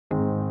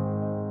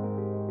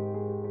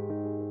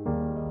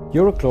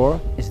Euro Chlor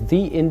is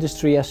the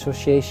industry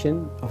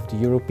association of the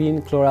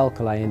European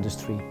chlor-alkali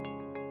industry,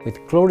 with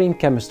chlorine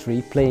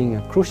chemistry playing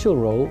a crucial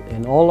role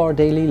in all our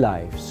daily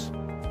lives.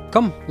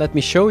 Come, let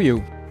me show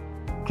you.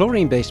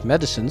 Chlorine-based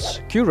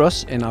medicines cure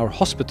us in our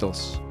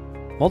hospitals.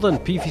 Modern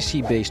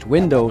PVC-based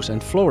windows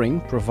and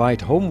flooring provide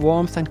home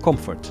warmth and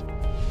comfort.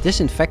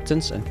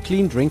 Disinfectants and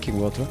clean drinking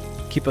water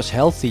keep us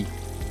healthy.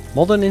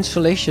 Modern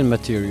insulation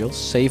materials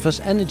save us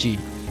energy.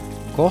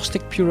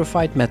 Caustic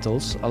purified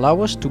metals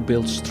allow us to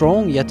build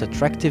strong yet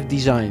attractive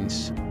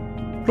designs.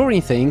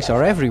 Chlorine things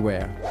are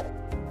everywhere.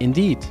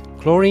 Indeed,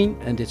 chlorine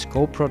and its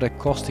co-product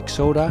caustic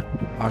soda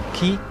are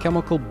key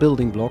chemical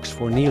building blocks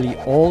for nearly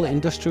all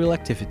industrial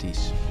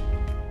activities.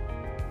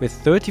 With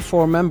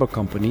 34 member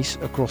companies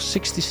across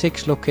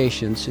 66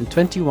 locations in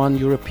 21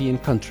 European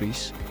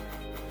countries,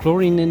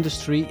 chlorine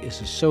industry is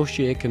a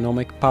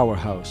socio-economic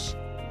powerhouse,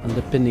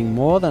 underpinning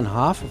more than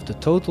half of the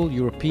total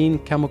European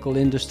chemical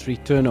industry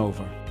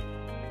turnover.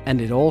 And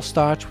it all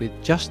starts with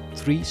just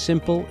 3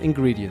 simple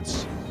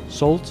ingredients: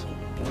 salt,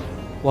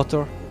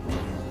 water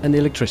and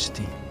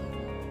electricity.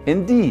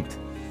 Indeed,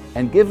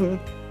 and given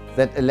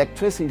that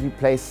electricity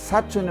plays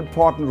such an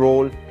important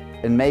role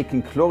in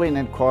making chlorine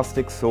and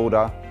caustic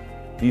soda,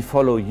 we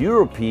follow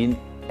European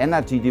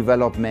energy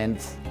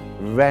developments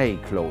very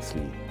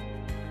closely.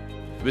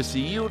 With the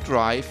EU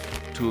drive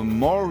to a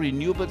more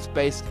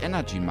renewables-based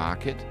energy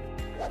market,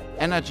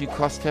 energy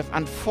costs have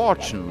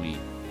unfortunately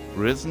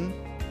risen,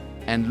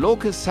 and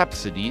local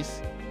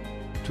subsidies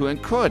to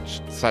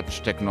encourage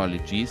such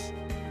technologies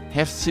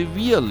have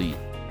severely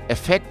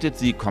affected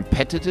the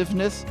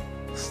competitiveness,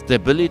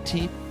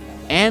 stability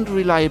and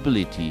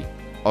reliability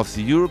of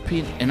the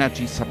European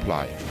energy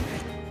supply.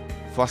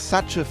 For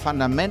such a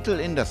fundamental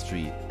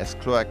industry as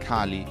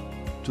chlor-alkali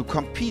to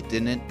compete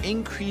in an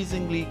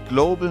increasingly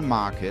global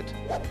market,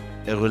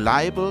 a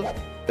reliable,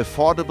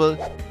 affordable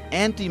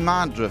and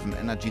demand-driven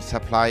energy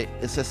supply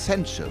is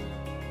essential.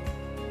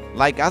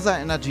 Like other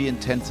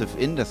energy-intensive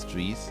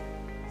industries,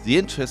 the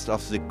interest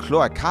of the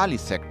chlor-alkali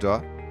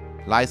sector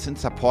lies in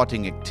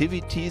supporting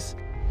activities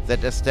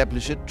that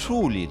establish a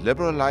truly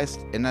liberalized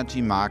energy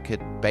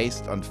market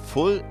based on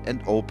full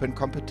and open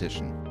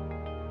competition.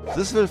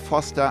 This will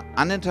foster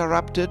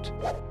uninterrupted,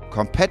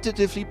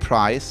 competitively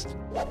priced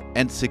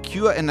and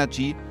secure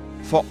energy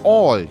for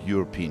all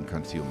European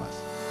consumers.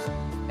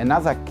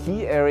 Another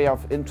key area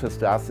of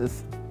interest to us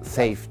is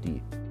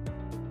safety.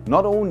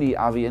 Not only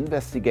are we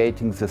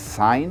investigating the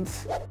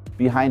science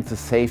behind the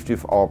safety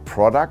of our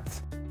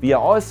products, we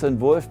are also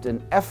involved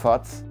in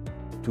efforts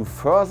to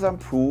further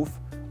improve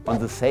on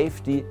the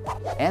safety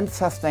and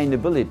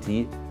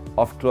sustainability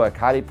of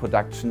chlor-alkali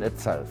production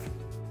itself.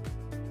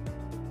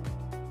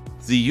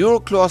 The Euro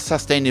Chlor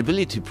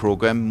Sustainability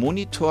Program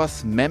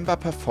monitors member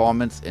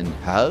performance in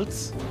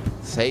health,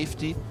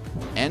 safety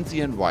and the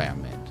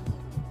environment.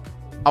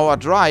 Our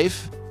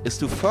drive is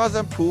to further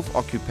improve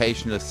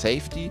occupational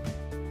safety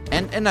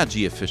and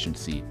energy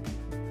efficiency,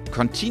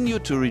 continue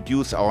to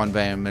reduce our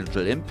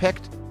environmental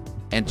impact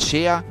and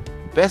share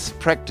best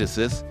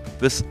practices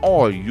with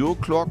all Euro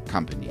Chlor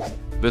companies.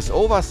 With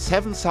over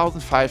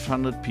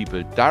 7,500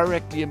 people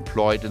directly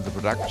employed in the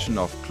production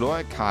of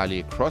chlor-alkali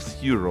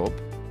across Europe,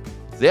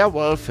 their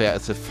welfare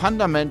is a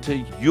fundamental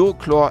Euro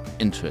Chlor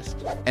interest.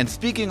 And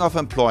speaking of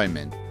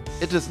employment,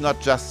 it is not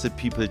just the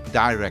people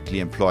directly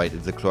employed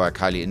in the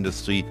chlor-alkali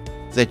industry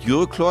that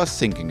Euro Chlor is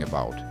thinking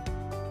about.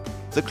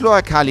 The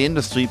chlor-alkali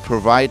industry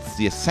provides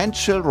the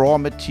essential raw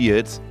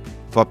materials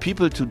for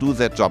people to do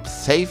their jobs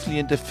safely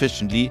and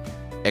efficiently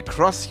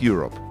across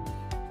Europe.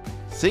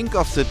 Think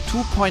of the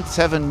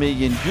 2.7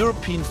 million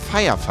European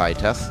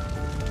firefighters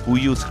who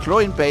use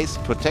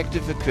chlorine-based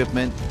protective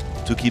equipment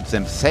to keep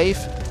them safe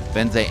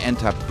when they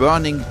enter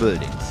burning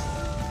buildings.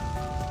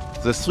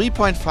 The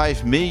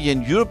 3.5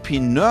 million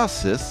European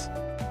nurses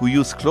who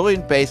use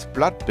chlorine-based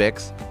blood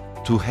bags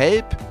to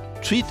help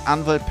treat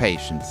unwell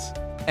patients.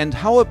 And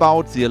how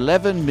about the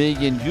 11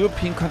 million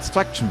European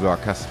construction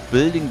workers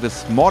building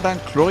with modern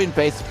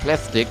chlorine-based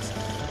plastics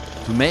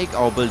to make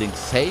our buildings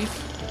safe,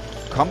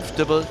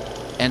 comfortable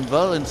and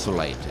well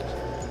insulated?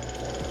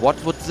 What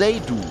would they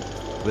do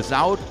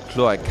without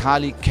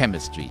chlor-alkali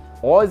chemistry?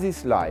 All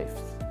these lives,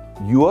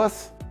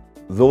 yours,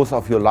 those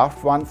of your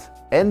loved ones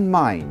and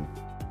mine,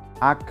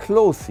 are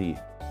closely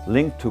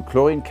linked to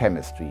chlorine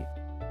chemistry.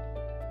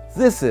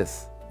 This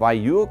is why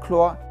Euro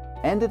Chlor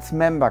and its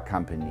member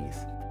companies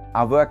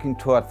are working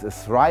towards a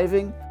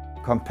thriving,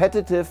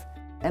 competitive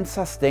and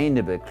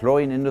sustainable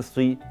chlorine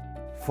industry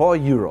for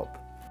Europe.